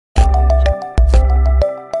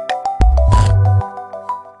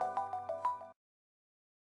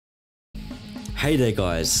Hey there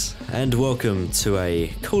guys, and welcome to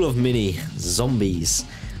a Call of Mini Zombies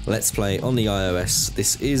Let's Play on the iOS.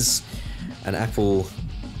 This is an Apple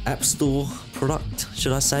App Store product,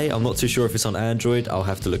 should I say? I'm not too sure if it's on Android, I'll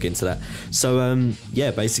have to look into that. So yeah,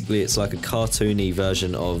 basically it's like a cartoony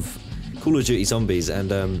version of Call of Duty Zombies,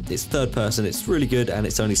 and it's third person, it's really good, and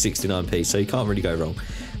it's only 69p, so you can't really go wrong.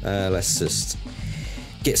 Let's just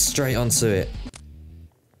get straight onto it.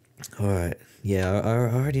 Alright, yeah, I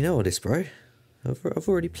already know all this, bro. I've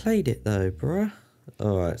already played it though, bruh.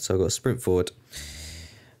 Alright, so I've got to sprint forward.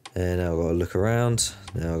 And now I've got to look around.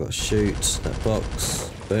 Now I've got to shoot that box.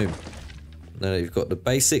 Boom. Now that you've got the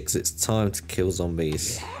basics, it's time to kill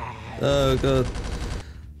zombies. Oh god.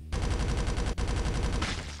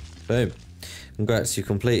 Boom. Congrats, you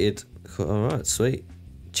completed. Alright, sweet.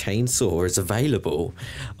 Chainsaw is available.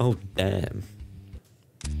 Oh damn.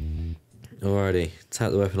 Alrighty,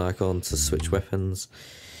 tap the weapon icon to switch weapons.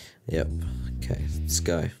 Yep. Okay, let's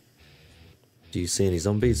go. Do you see any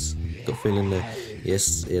zombies? Got a feeling there.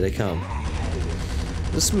 Yes, here they come.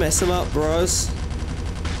 Just mess them up, bros.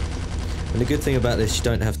 And the good thing about this, you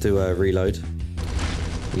don't have to reload.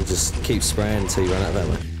 You just keep spraying until you run out of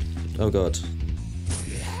ammo. Oh god.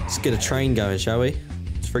 Let's get a train going, shall we?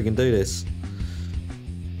 Let's freaking do this.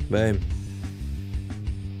 Boom.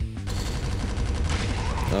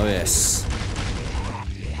 Oh yes.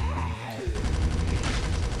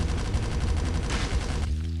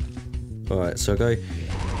 Alright, so should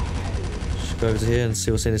go over to here and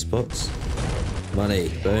see what's in this box. Money,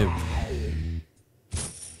 boom.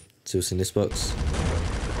 See what's in this box.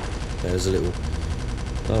 There's a little,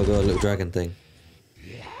 oh god, a little dragon thing.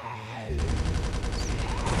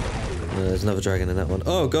 There's another dragon in that one.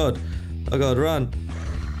 Oh god, run.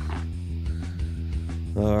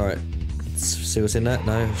 Alright, let's see what's in that.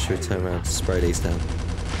 No, should we turn around to spray these down?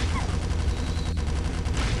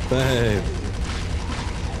 Boom.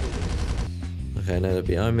 Okay, now they're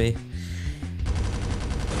behind me.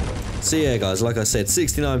 So yeah guys, like I said,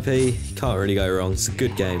 69p, can't really go wrong, it's a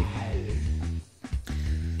good game.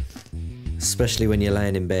 Especially when you're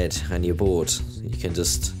laying in bed and you're bored. You can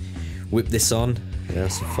just whip this on and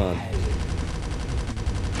have some fun.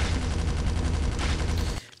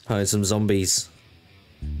 Find some zombies.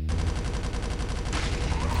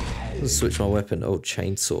 Let's switch my weapon. Oh,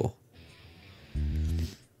 chainsaw.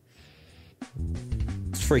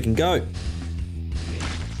 Let's freaking go.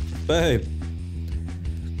 Boom.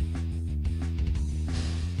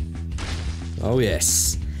 Oh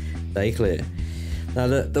yes, stay clear. Now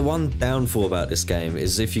the one downfall about this game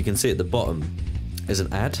is, if you can see at the bottom, is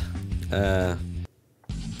an ad. I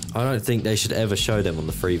don't think they should ever show them on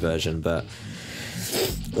the free version, but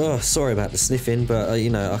oh, sorry about the sniffing, but you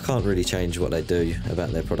know, I can't really change what they do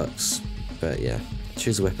about their products. But yeah,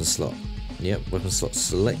 choose a weapon slot. Yep, weapon slot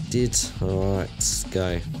selected. Alright, let's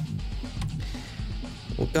go.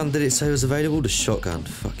 What gun did it say was available? The shotgun.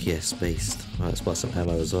 Fuck yes, beast. Alright, let's buy some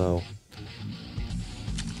ammo as well.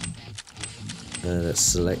 Let's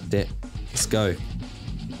select it. Let's go.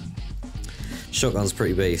 Shotgun's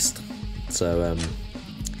pretty beast. So,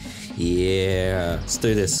 yeah. Let's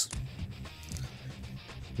do this.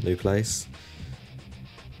 New place.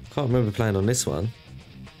 Can't remember playing on this one.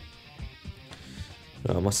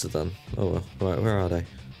 Oh, I must have done. Oh well. Right, where are they?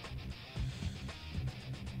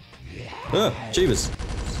 Ah, Jeebus.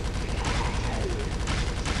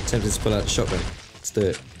 Tempted to pull out the shotgun. Let's do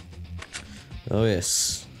it. Oh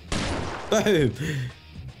yes. Boom!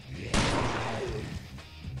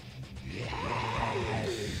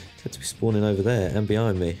 Tend to be spawning over there and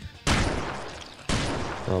behind me.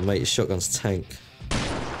 Oh mate, your shotgun's tank.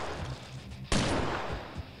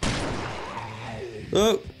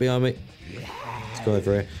 Oh, behind me. Let's go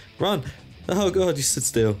over here. Run! Oh god, you stood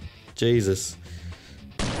still. Jesus.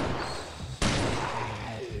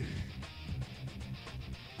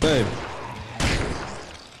 Boom.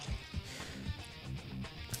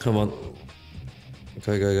 Come on.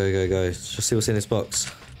 Go, go, go, go, go. Let's just see what's in this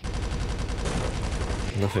box.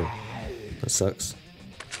 Nothing. That sucks.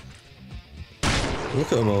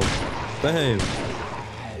 Look at them all. Boom.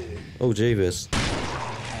 Oh, jeebus.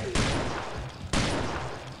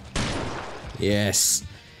 Yes.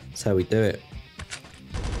 That's how we do it.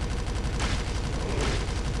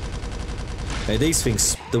 Hey, these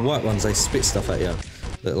things, the white ones, they spit stuff at you.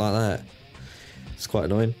 Look like that. It's quite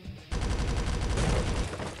annoying.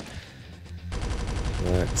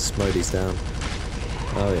 Alright, let's mow these down.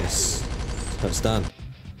 Oh yes. That's done.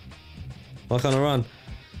 Why can't I run?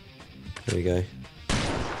 There we go.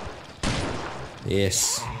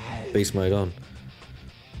 Yes. Beast mode on.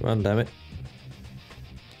 Run, damn it.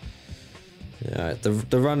 Alright,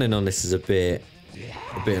 the running on this is a bit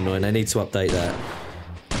A bit annoying. They need to update that,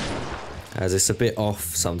 as it's a bit off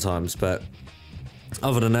sometimes. But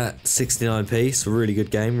other than that, 69p. It's a really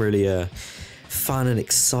good game. Really fun and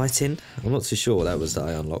exciting. I'm not too sure what that was that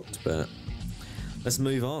I unlocked, but let's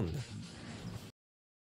move on.